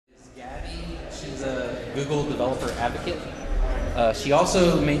Google developer advocate. She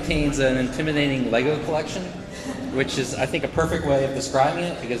also maintains an intimidating Lego collection, which is, I think, a perfect way of describing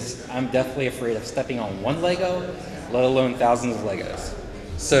it because I'm definitely afraid of stepping on one Lego, let alone thousands of Legos.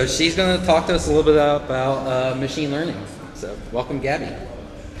 So she's going to talk to us a little bit about machine learning. So welcome, Gabby.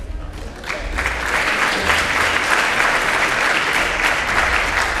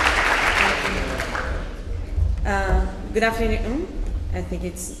 Good afternoon. I think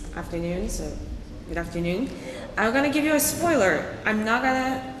it's afternoon, so good afternoon. I'm going to give you a spoiler. I'm not going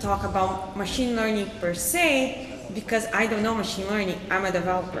to talk about machine learning per se because I don't know machine learning. I'm a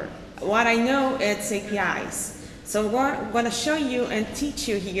developer. What I know is APIs. So what I'm going to show you and teach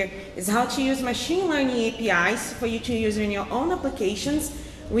you here is how to use machine learning APIs for you to use in your own applications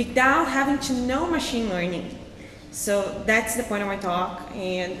without having to know machine learning. So that's the point of my talk,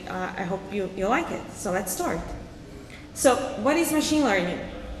 and I hope you like it. So let's start. So what is machine learning?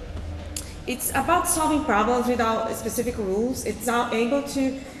 It's about solving problems without specific rules. It's able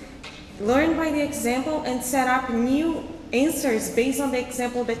to learn by the example and set up new answers based on the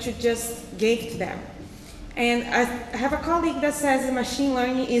example that you just gave to them. And I have a colleague that says machine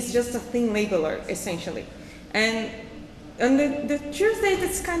learning is just a thing labeler, essentially. And the truth is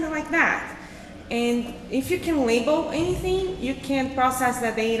it's kind of like that. And if you can label anything, you can process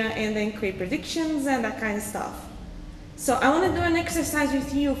that data and then create predictions and that kind of stuff. So I want to do an exercise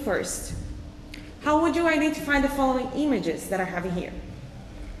with you first. How would you identify the following images that I have here?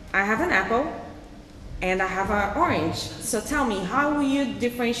 I have an apple and I have an orange. So tell me, how will you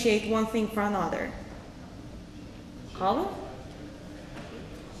differentiate one thing from another? Color?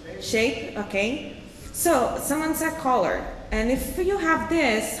 Shape, okay. So someone said color. And if you have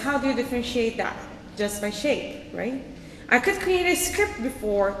this, how do you differentiate that? Just by shape, right? I could create a script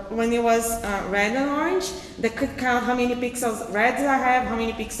before when it was red and orange that could count how many pixels red I have, how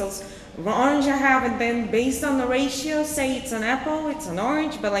many pixels orange I have, and then based on the ratio, say it's an apple, it's an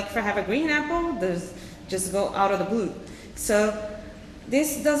orange, but like if I have a green apple, there's just go out of the blue. So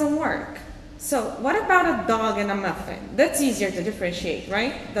this doesn't work. So what about a dog and a muffin? That's easier to differentiate,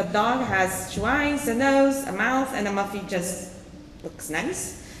 right? The dog has 2 eyes, a nose, a mouth, and the muffin just looks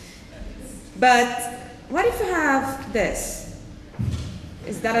nice. But what if you have this?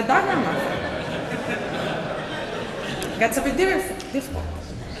 Is that a dog or a muffin? That's a bit difficult.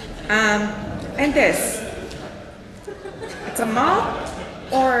 And this. It's a moth,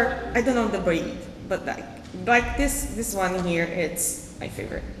 or I don't know the breed, but like this one here, it's my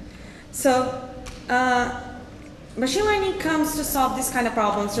favorite. So machine learning comes to solve this kind of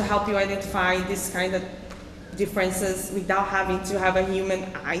problems, to help you identify this kind of differences without having to have a human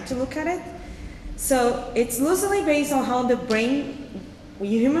eye to look at it. So it's loosely based on how the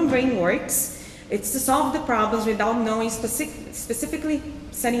human brain works. It's to solve the problems without knowing specifically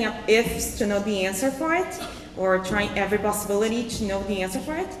setting up ifs to know the answer for it, or trying every possibility to know the answer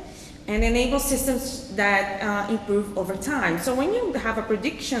for it, and enable systems that improve over time. So when you have a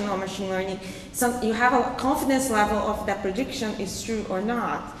prediction on machine learning, you have a confidence level of that prediction is true or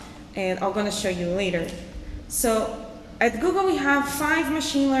not, and I'm going to show you later. So at Google we have 5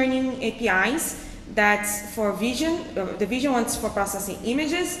 machine learning APIs. That's for vision. The vision one's for processing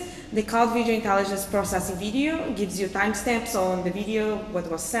images. The Cloud Video Intelligence processing video, gives you timestamps on the video, what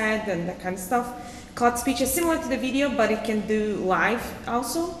was said, and that kind of stuff. Cloud Speech is similar to the video, but it can do live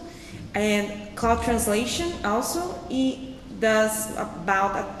also. And Cloud Translation also, it does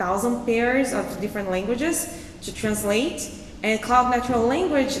about 1,000 pairs of different languages to translate. And Cloud Natural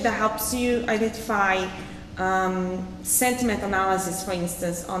Language that helps you identify sentiment analysis, for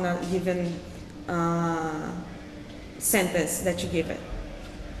instance, on a given sentence that you give it.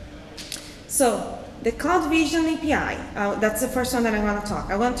 So the Cloud Vision API, that's the first one that I want to talk.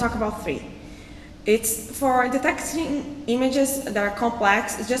 I want to talk about 3. It's for detecting images that are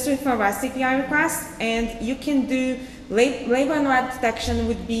complex. It's just with a REST API request, and you can do label and web detection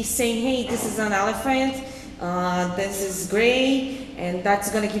would be saying, hey, this is an elephant, this is gray, and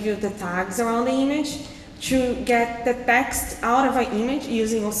that's going to give you the tags around the image. To get the text out of an image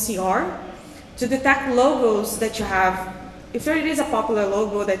using OCR, to detect logos that you have. If there is a popular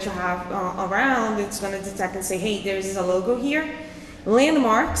logo that you have around, it's going to detect and say, hey, there is a logo here.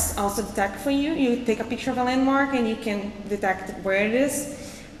 Landmarks also detect for you. You take a picture of a landmark and you can detect where it is.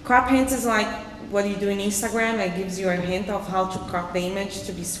 Crop hints is like what you do in Instagram. It gives you a hint of how to crop the image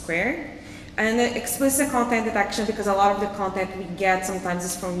to be square. And the explicit content detection, because a lot of the content we get sometimes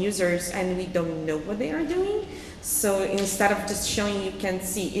is from users and we don't know what they are doing. So instead of just showing, you can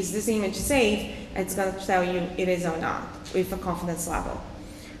see, is this image safe? It's going to tell you it is or not with a confidence level.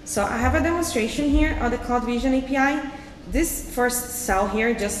 So I have a demonstration here of the Cloud Vision API. This first cell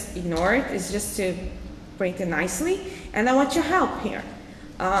here, just ignore it. It's just to incorporated nicely, and I want your help here.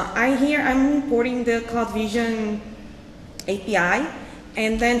 I'm importing the Cloud Vision API,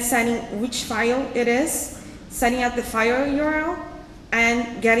 and then setting which file it is, setting up the file URL,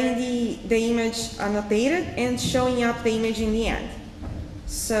 and getting the image annotated and showing up the image in the end.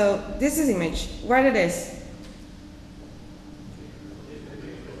 So this is image, where it is.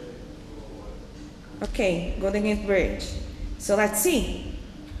 Okay, Golden Gate Bridge. So let's see.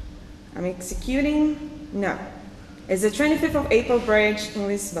 I'm executing, no. It's the 25th of April bridge in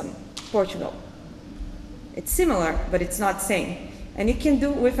Lisbon, Portugal. It's similar, but it's not same. And you can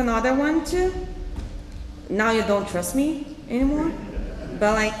do with another one too. Now you don't trust me anymore.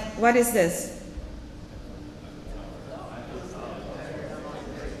 But like, what is this?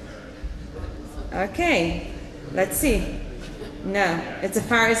 Okay, let's see. No, it's a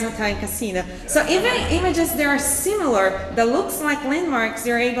Paris Hotel and Casino. So even images that are similar, that looks like landmarks,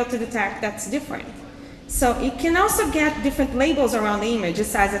 they're able to detect that's different. So you can also get different labels around the image. It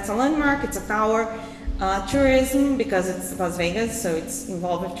says it's a landmark, it's a tower, tourism, because it's Las Vegas, so it's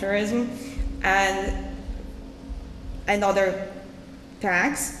involved with tourism, and other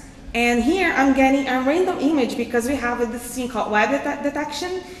tags. And here I'm getting a random image because we have this thing called web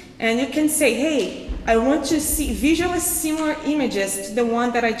detection, and you can say, hey, I want to see visually similar images to the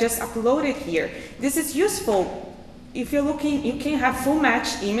one that I just uploaded here. This is useful. If you're looking, you can have full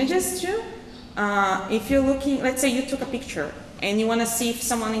match images too. If you're looking, let's say you took a picture and you want to see if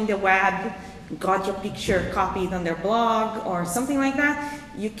someone in the web got your picture copied on their blog or something like that,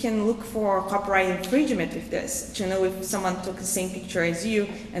 you can look for copyright infringement with this to know if someone took the same picture as you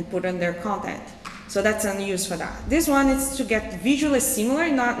and put on their content. So that's an use for that. This one is to get visually similar,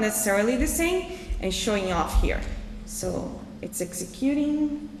 not necessarily the same, and showing off here. So it's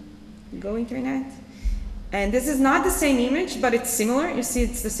executing, go internet. And this is not the same image, but it's similar. You see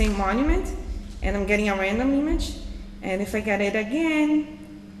it's the same monument, and I'm getting a random image. And if I get it again,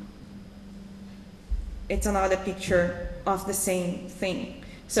 it's another picture of the same thing.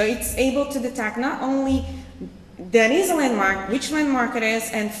 So it's able to detect not only that is a landmark, which landmark it is,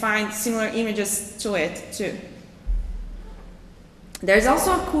 and find similar images to it too. There's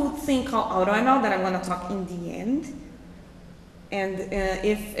also a cool thing called AutoML that I'm going to talk in the end. And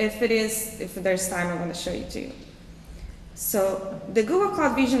if there's time, I'm going to show you too. So the Google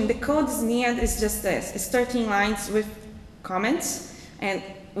Cloud Vision, the code in the end is just this. It's 13 lines with comments, and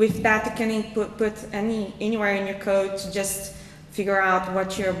with that you can put anywhere in your code to just figure out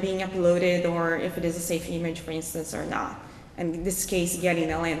what you're being uploaded or if it is a safe image, for instance, or not. And in this case,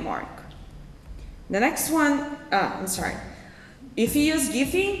 getting a landmark. The next one, I'm sorry. If you use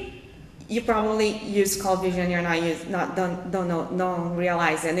Giphy, you probably use Cloud Vision. You're don't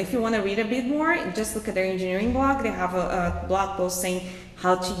realize it. And if you want to read a bit more, just look at their engineering blog. They have a blog post saying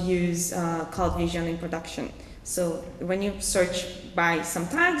how to use Cloud Vision in production. So when you search by some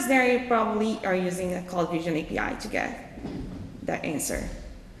tags there, you probably are using a Cloud Vision API to get that answer.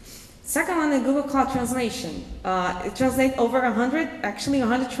 Second one, the Google Cloud Translation. It translates over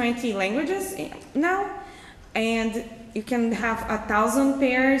 120 languages now, and you can have 1,000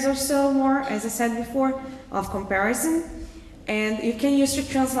 pairs or so more, as I said before, of comparison. And you can use to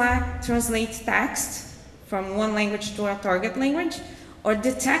translate text from one language to a target language, or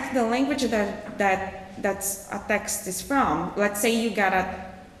detect the language that's a text is from. Let's say you got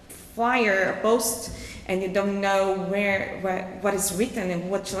a flyer, a post, and you don't know what is written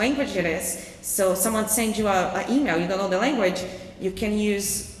and which language it is. So someone sends you an email, you don't know the language, you can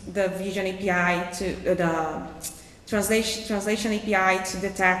use the Vision API to the translation API to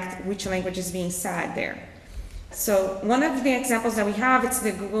detect which language is being said there. So one of the examples that we have, it's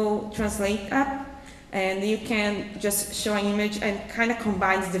the Google Translate app, and you can just show an image and kind of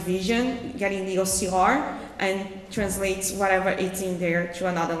combines the vision, getting the OCR, and translates whatever it's in there to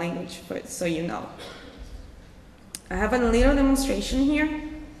another language, so you know. I have a little demonstration here.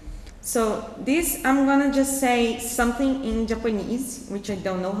 So this, I'm gonna just say something in Japanese, which I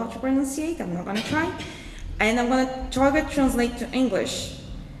don't know how to pronunciate, I'm not gonna try. And I'm gonna target translate to English.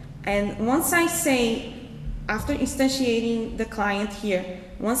 And once I say, after instantiating the client here,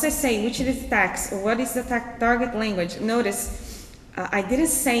 once I say which is the text, or what is the target language, notice I didn't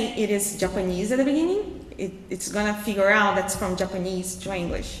say it is Japanese at the beginning. It's gonna figure out that's from Japanese to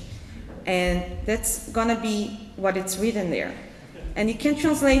English. And that's gonna be what it's written there. And you can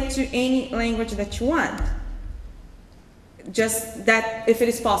translate to any language that you want. Just that, if it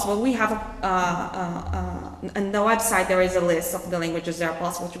is possible, we have on the website there is a list of the languages that are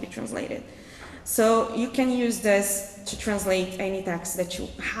possible to be translated. So you can use this to translate any text that you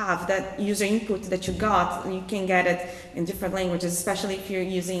have, that user input that you got, and you can get it in different languages, especially if you're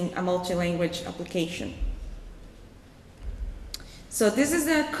using a multi-language application. So this is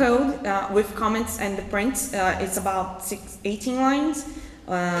the code with comments and the prints. It's about 18 lines,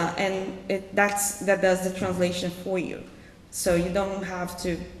 and that does the translation for you. So you don't have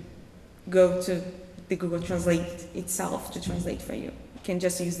to go to the Google Translate itself to translate for you. You can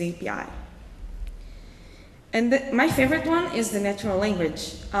just use the API. And my favorite one is the natural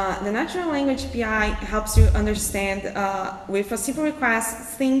language. The natural language API helps you understand, with a simple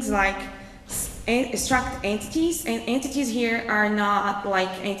request, things like extract entities, and entities here are not like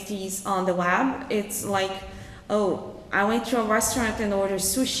entities on the web. It's like, oh, I went to a restaurant and ordered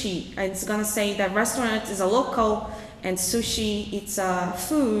sushi, and it's gonna say that restaurant is a local and sushi it's a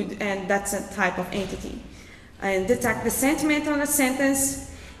food, and that's a type of entity. And detect the sentiment on a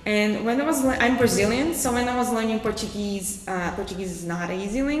sentence. And when I'm Brazilian, so when I was learning Portuguese, Portuguese is not an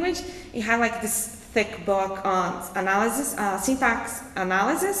easy language. It had like this thick book on analysis, syntax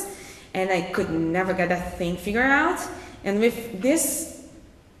analysis, and I could never get that thing figured out. And with this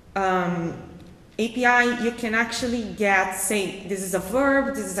API, you can actually get, say, this is a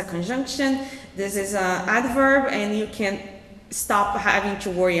verb, this is a conjunction, this is an adverb, and you can stop having to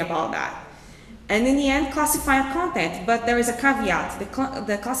worry about that. And in the end, classify content, but there is a caveat.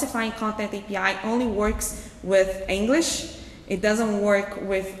 The classifying content API only works with English. It doesn't work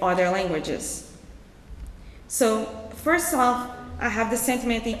with other languages. So first off, I have the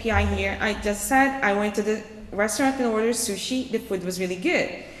sentiment API here. I just said I went to the restaurant and ordered sushi. The food was really good.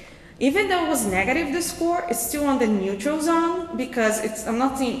 Even though it was negative, the score, it's still on the neutral zone because I'm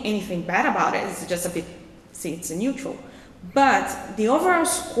not saying anything bad about it. It's just a bit, see, it's a neutral. But the overall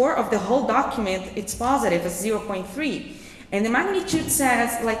score of the whole document, it's positive, it's 0.3. And the magnitude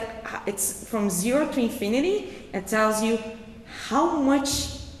says, like, it's from 0 to infinity. It tells you how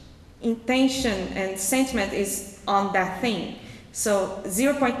much intention and sentiment is on that thing. So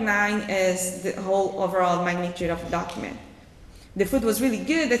 0.9 is the whole overall magnitude of the document. The food was really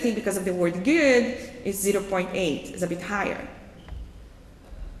good, I think because of the word good, it's 0.8, it's a bit higher.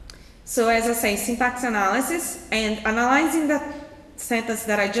 So as I say, syntax analysis, and analyzing that sentence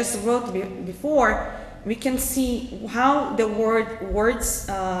that I just wrote before, we can see how the words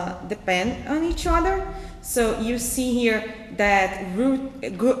depend on each other. So you see here that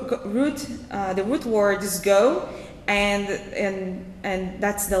the root word is go, and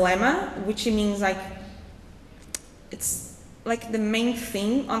that's the lemma, which means like it's like the main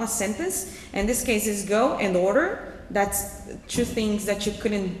thing on a sentence. In this case is go and order. That's two things that you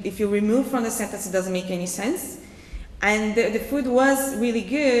couldn't, if you remove from the sentence, it doesn't make any sense. And the food was really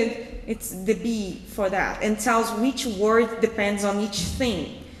good, it's the B for that, and tells which word depends on each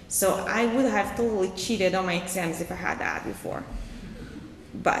thing. So I would have totally cheated on my exams if I had that before.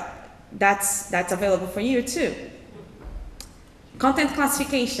 But that's available for you too. Content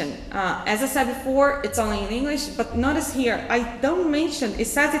classification. As I said before, it's only in English, but notice here, I don't mention, it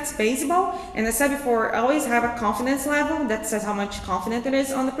says it's baseball, and I said before, I always have a confidence level that says how much confident it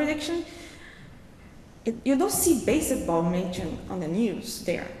is on the prediction. You don't see baseball mentioned on the news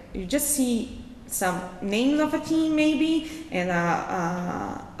there. You just see some names of a team maybe, and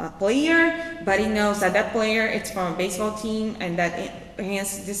a player, but he knows that that player, it's from a baseball team, and that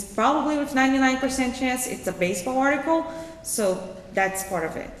hence this probably with 99% chance it's a baseball article. So that's part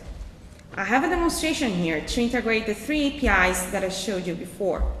of it. I have a demonstration here to integrate the 3 APIs that I showed you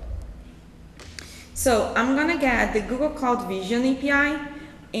before. So I'm gonna get the Google Cloud Vision API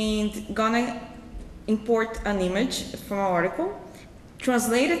and gonna import an image from an article,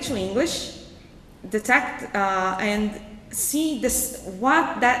 translate it to English, detect and see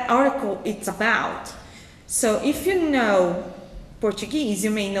what that article it's about. So if you know Portuguese,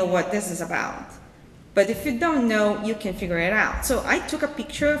 you may know what this is about. But if you don't know, you can figure it out. So I took a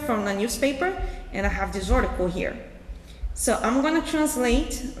picture from a newspaper, and I have this article here. So I'm going to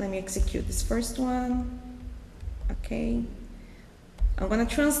translate. Let me execute this first one. Okay. I'm going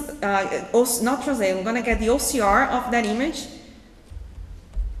to not translate. I'm going to get the OCR of that image.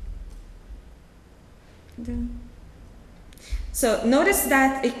 So notice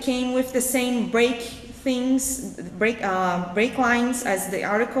that it came with the same break lines as the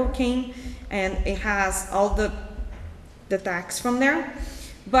article came. And it has all the text from there.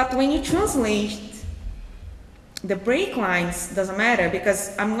 But when you translate, the break lines doesn't matter,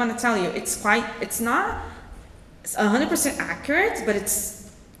 because I'm going to tell you, it's not 100% accurate, but it's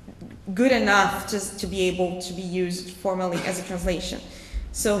good enough just to be able to be used formally as a translation.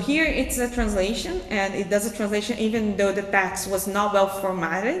 So here it's a translation, and it does a translation even though the text was not well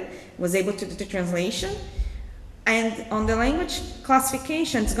formatted, was able to do the translation. And on the language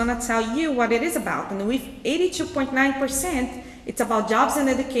classification, it's going to tell you what it is about. And with 82.9%, it's about jobs and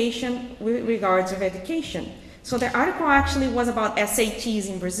education with regards to education. So the article actually was about SATs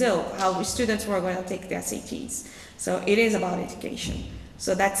in Brazil, how students were going to take the SATs. So it is about education.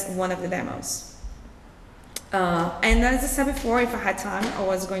 So that's one of the demos. And as I said before, if I had time, I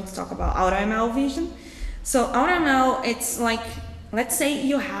was going to talk about AutoML vision. So AutoML, it's like, let's say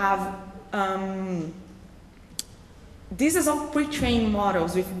you have, this is all pre-trained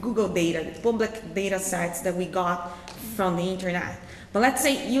models with Google data, the public data sets that we got from the internet. But let's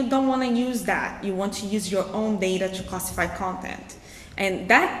say you don't want to use that. You want to use your own data to classify content. And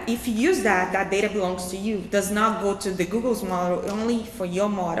that, if you use that, that data belongs to you. It does not go to the Google's model, only for your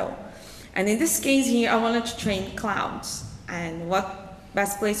model. And in this case here, I wanted to train clouds. And what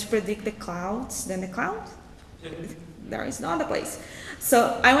best place to predict the clouds than the cloud? There is no other place.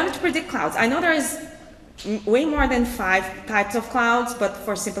 So I wanted to predict clouds. I know there is way more than 5 types of clouds, but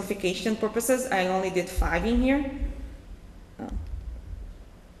for simplification purposes, I only did 5 in here.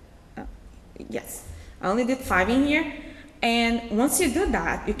 Yes, I only did 5 in here. And once you do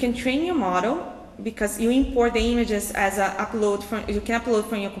that, you can train your model because you import the images as a upload from, you can upload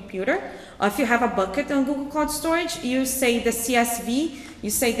from your computer. Or if you have a bucket on Google Cloud Storage, you say the CSV, you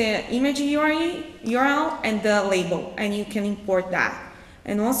say the image URL and the label, and you can import that.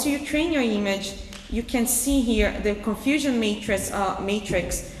 And once you train your image, you can see here the confusion matrix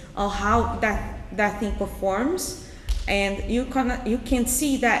of how that thing performs. And you can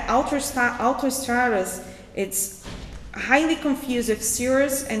see that autostratus, it's highly confused with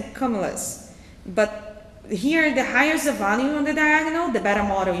cirrus and cumulus. But here, the higher the value on the diagonal, the better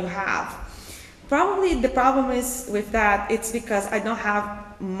model you have. Probably the problem is with that, it's because I don't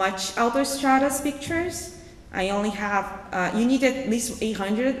have much autostratus pictures. I only have, you need at least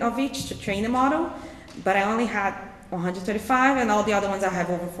 800 of each to train the model, but I only had 135 and all the other ones I have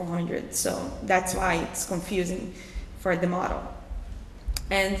over 400. So that's why it's confusing for the model.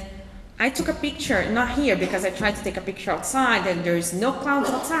 And I took a picture, not here because I tried to take a picture outside and there's no clouds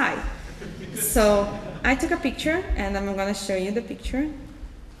outside. So I took a picture and I'm going to show you the picture.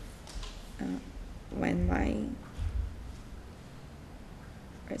 Where's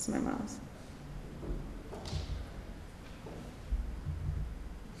my mouse?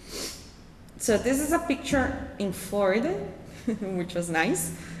 So this is a picture in Florida, which was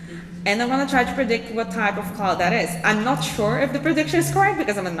nice. And I'm going to try to predict what type of cloud that is. I'm not sure if the prediction is correct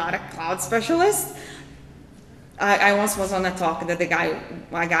because I'm not a cloud specialist. I once was on a talk that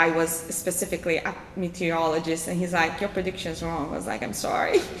my guy was specifically a meteorologist, and he's like, your prediction is wrong. I was like, I'm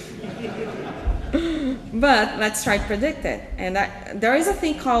sorry. But let's try to predict it. And there is a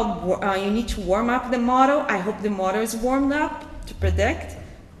thing called, you need to warm up the model. I hope the model is warmed up to predict.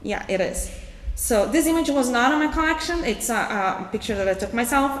 Yeah, it is. So this image was not on my collection. It's a picture that I took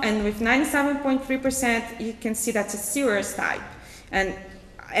myself, and with 97.3%, you can see that's a cirrus type. And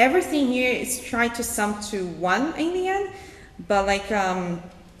everything here is trying to sum to 1 in the end, but like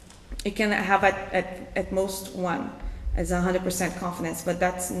you can have at most 1 as 100% confidence, but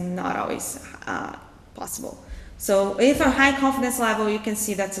that's not always possible. So if a high confidence level, you can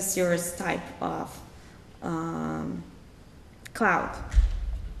see that's a cirrus type of cloud.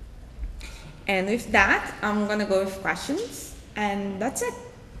 And with that, I'm going to go with questions, and that's it.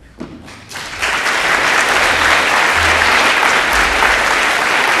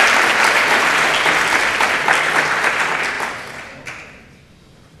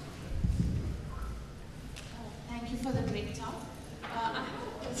 Thank you for the great talk. I have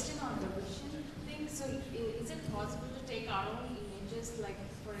a question on the vision thing. So is it possible to take our own images, like,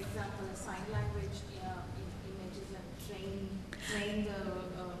 for example, a sign language images and train the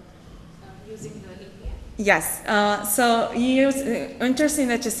using the API? Yes, so you use, interesting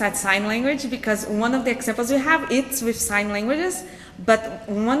that you said sign language, because one of the examples we have, it's with sign languages, but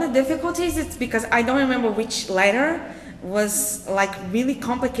one of the difficulties is because I don't remember which letter was like really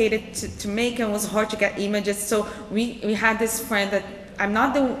complicated to make and was hard to get images. So we had this friend that, I'm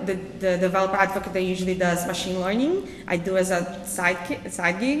not the developer advocate that usually does machine learning. I do as a side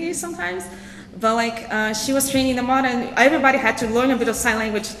gig sometimes. But like, she was training the model, and everybody had to learn a bit of sign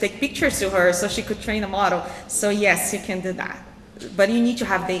language to take pictures to her so she could train the model. So yes, you can do that. But you need to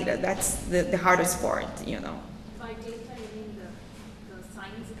have data. That's the hardest part, you know. By data, you mean the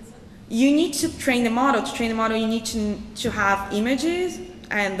signs itself? You need to train the model. To train the model, you need to have images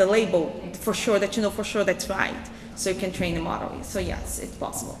and the label for sure, that you know for sure that's right. So you can train the model. So yes, it's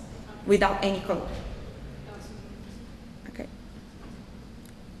possible without any code. Okay.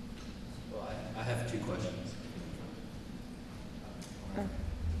 Well, I have 2 questions.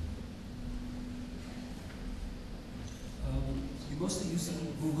 You're mostly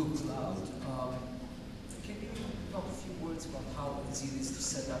using Google Cloud. Can you talk a few words about how easy it is to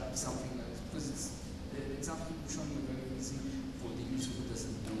set up something like this? Because it's The example you're showing are very easy for the user who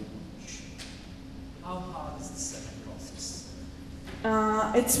doesn't know much. How hard is the setup process?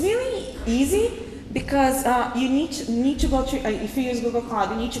 It's really easy because you need to go to, if you use Google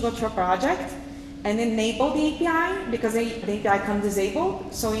Cloud, you need to go to a project and enable the API because the API comes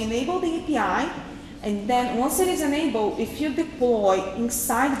disabled. So you enable the API, and then once it is enabled, if you deploy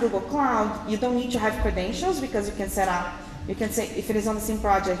inside Google Cloud, you don't need to have credentials because you can set up, you can say, if it is on the same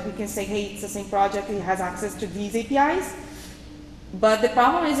project, you can say, hey, it's the same project, it has access to these APIs. But the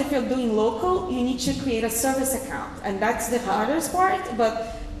problem is if you're doing local, you need to create a service account, and that's the hardest part.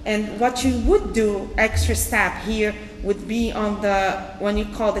 And what you would do, extra step here, would be on the, when you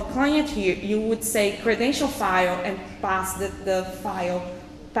call the client here, you would say credential file and pass the file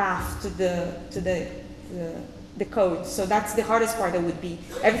path to the code. So that's the hardest part. That would be.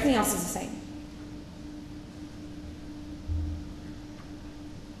 Everything else is the same.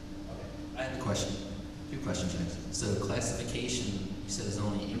 I have a question. Two questions, James. So classification, you said is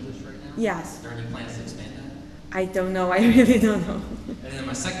only English right now? Yes. Is there any plans to expand that? I don't know. I really don't know. And then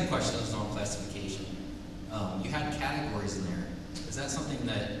my second question is on classification. You had categories in there. Is that something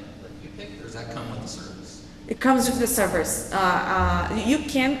that you picked, or does that come with the service? It comes with the servers. You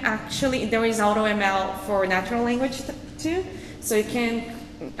can actually, there is AutoML for natural language too. So you can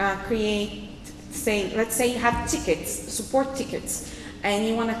create, say, let's say you have tickets, support tickets, and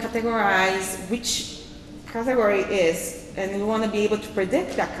you want to categorize which category it is, and you want to be able to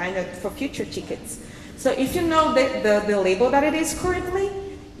predict that kind of for future tickets. So if you know the label that it is currently,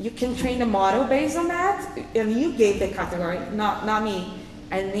 you can train the model based on that, and you gave the category, not me.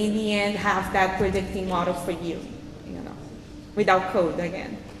 And in the end, have that predicting model for you, without code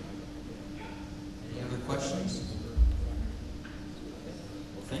again. Any other questions?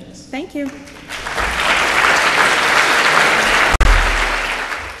 Well, thanks. Thank you.